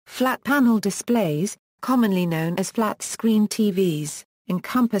Flat panel displays, commonly known as flat-screen TVs,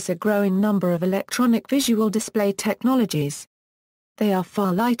 encompass a growing number of electronic visual display technologies. They are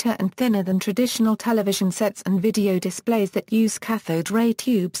far lighter and thinner than traditional television sets and video displays that use cathode ray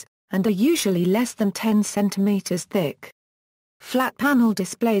tubes, and are usually less than 10 centimeters thick. Flat panel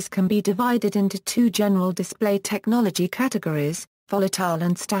displays can be divided into two general display technology categories, volatile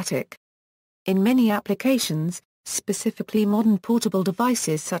and static. In many applications, specifically modern portable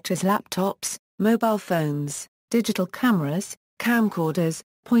devices such as laptops, mobile phones, digital cameras, camcorders,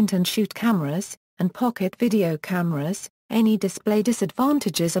 point-and-shoot cameras, and pocket video cameras, any display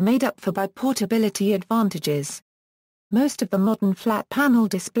disadvantages are made up for by portability advantages. Most of the modern flat panel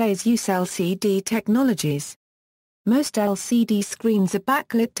displays use LCD technologies. Most LCD screens are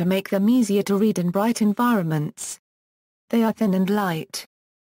backlit to make them easier to read in bright environments. They are thin and light.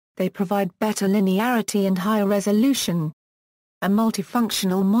 They provide better linearity and higher resolution. A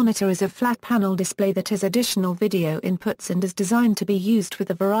multifunctional monitor is a flat panel display that has additional video inputs and is designed to be used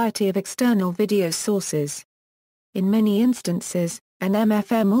with a variety of external video sources. In many instances, an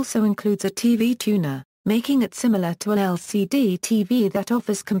MFM also includes a TV tuner, making it similar to an LCD TV that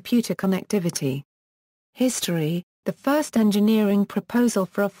offers computer connectivity. History: the first engineering proposal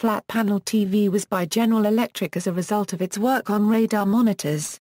for a flat panel TV was by General Electric as a result of its work on radar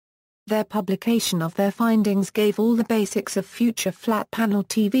monitors. Their publication of their findings gave all the basics of future flat panel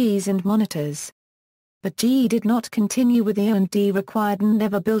TVs and monitors. But GE did not continue with the R&D required and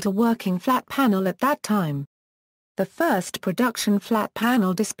never built a working flat panel at that time. The first production flat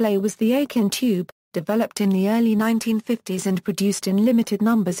panel display was the Akin tube, developed in the early 1950s and produced in limited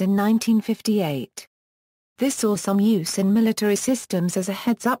numbers in 1958. This saw some use in military systems as a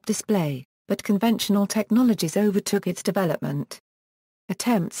heads-up display, but conventional technologies overtook its development.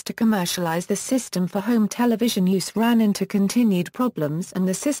 Attempts to commercialize the system for home television use ran into continued problems and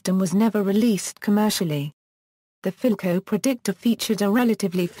the system was never released commercially. The Philco predictor featured a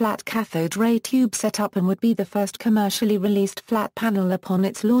relatively flat cathode ray tube setup and would be the first commercially released flat panel upon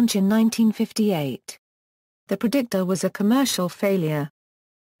its launch in 1958. The predictor was a commercial failure.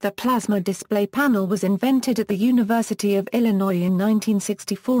 The plasma display panel was invented at the University of Illinois in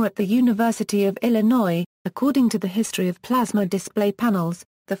 1964 at the University of Illinois. According to the history of plasma display panels,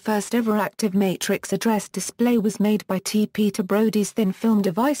 the first ever active matrix address display was made by T. Peter Brody's Thin Film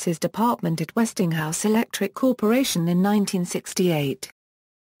Devices Department at Westinghouse Electric Corporation in 1968.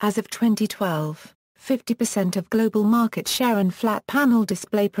 As of 2012, 50% of global market share in flat panel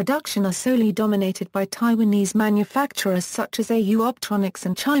display production are solely dominated by Taiwanese manufacturers such as AU Optronics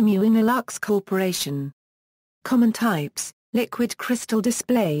and Chimu Innolux Corporation. Common types: liquid crystal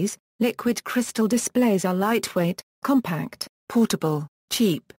displays. Liquid crystal displays are lightweight, compact, portable,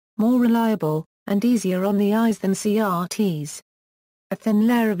 cheap, more reliable, and easier on the eyes than CRTs. A thin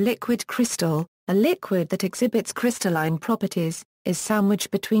layer of liquid crystal, a liquid that exhibits crystalline properties, is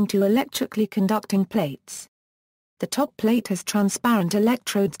sandwiched between two electrically conducting plates. The top plate has transparent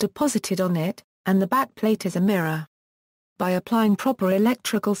electrodes deposited on it, and the back plate is a mirror. By applying proper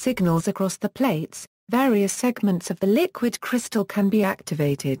electrical signals across the plates, various segments of the liquid crystal can be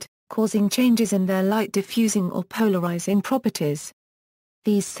activated, causing changes in their light diffusing or polarizing properties.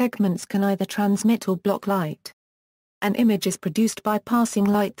 These segments can either transmit or block light. An image is produced by passing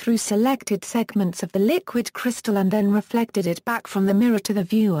light through selected segments of the liquid crystal and then reflected it back from the mirror to the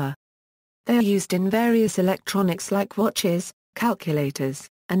viewer. They are used in various electronics like watches, calculators,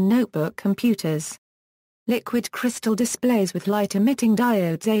 and notebook computers. Liquid crystal displays with light-emitting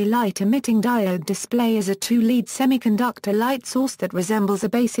diodes. A light-emitting diode display is a two-lead semiconductor light source that resembles a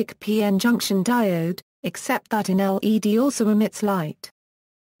basic p-n junction diode, except that an LED also emits light.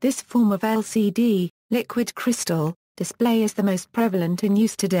 This form of LCD, liquid crystal, display is the most prevalent in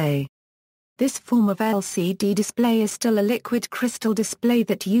use today. This form of LCD display is still a liquid crystal display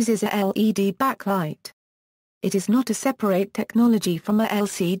that uses a LED backlight. It is not a separate technology from a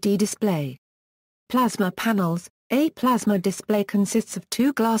LCD display. Plasma panels. A plasma display consists of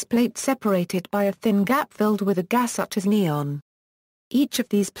two glass plates separated by a thin gap filled with a gas such as neon. Each of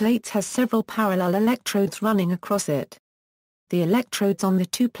these plates has several parallel electrodes running across it. The electrodes on the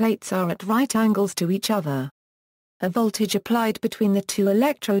two plates are at right angles to each other. A voltage applied between the two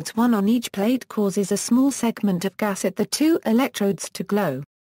electrodes, one on each plate, causes a small segment of gas at the two electrodes to glow.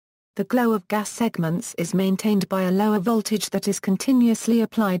 The glow of gas segments is maintained by a lower voltage that is continuously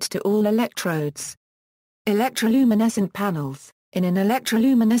applied to all electrodes. Electroluminescent panels. In an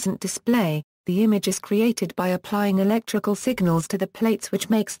electroluminescent display, the image is created by applying electrical signals to the plates, which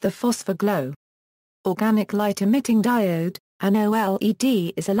makes the phosphor glow. Organic light-emitting diode. An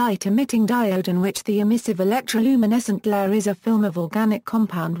OLED is a light-emitting diode in which the emissive electroluminescent layer is a film of organic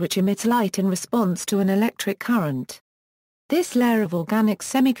compound which emits light in response to an electric current. This layer of organic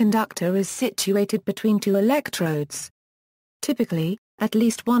semiconductor is situated between two electrodes. Typically, at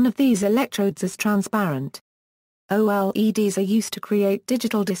least one of these electrodes is transparent. OLEDs are used to create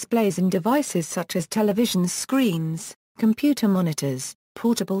digital displays in devices such as television screens, computer monitors,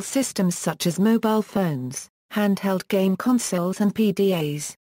 portable systems such as mobile phones, handheld game consoles and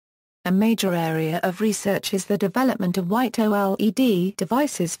PDAs. A major area of research is the development of white OLED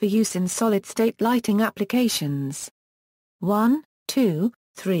devices for use in solid-state lighting applications. 1, 2,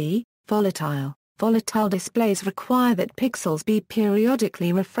 3. Volatile. Volatile displays require that pixels be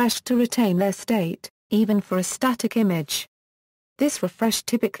periodically refreshed to retain their state, even for a static image. This refresh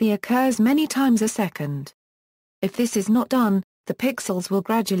typically occurs many times a second. If this is not done, the pixels will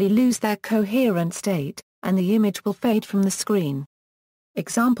gradually lose their coherent state, and the image will fade from the screen.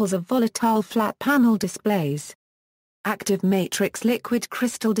 Examples of volatile flat panel displays: active matrix liquid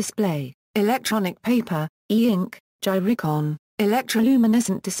crystal display, electronic paper, e-ink, gyricon,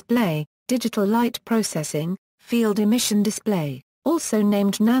 electroluminescent display, digital light processing, field emission display, also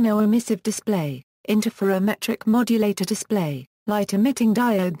named nano-emissive display, interferometric modulator display, light-emitting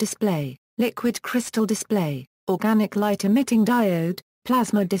diode display, liquid crystal display, organic light-emitting diode,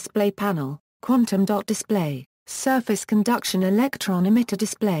 plasma display panel, quantum dot display, surface conduction electron emitter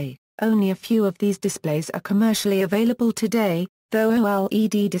display. Only a few of these displays are commercially available today, though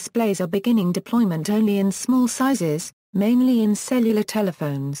OLED displays are beginning deployment only in small sizes, mainly in cellular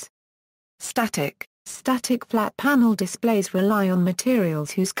telephones. Static flat panel displays rely on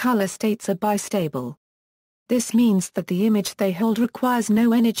materials whose color states are bistable. This means that the image they hold requires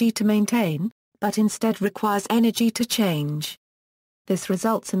no energy to maintain, but instead requires energy to change. This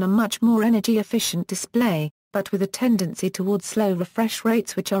results in a much more energy-efficient display, but with a tendency towards slow refresh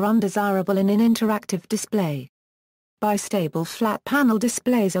rates which are undesirable in an interactive display. Bistable flat panel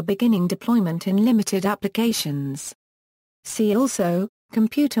displays are beginning deployment in limited applications. See also,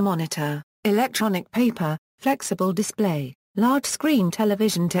 computer monitor, electronic paper, flexible display, large screen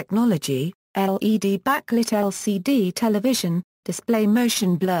television technology, LED backlit LCD television, display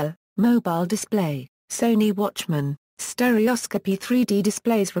motion blur, mobile display, Sony Watchman, stereoscopy 3D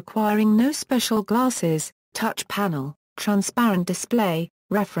displays requiring no special glasses, touch panel, transparent display.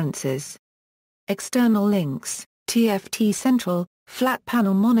 References. External links: TFT Central, Flat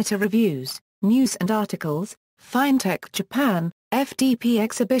Panel Monitor Reviews, News and Articles, Finetech Japan, FDP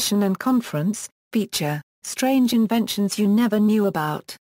Exhibition and Conference, feature, Strange Inventions You Never Knew About.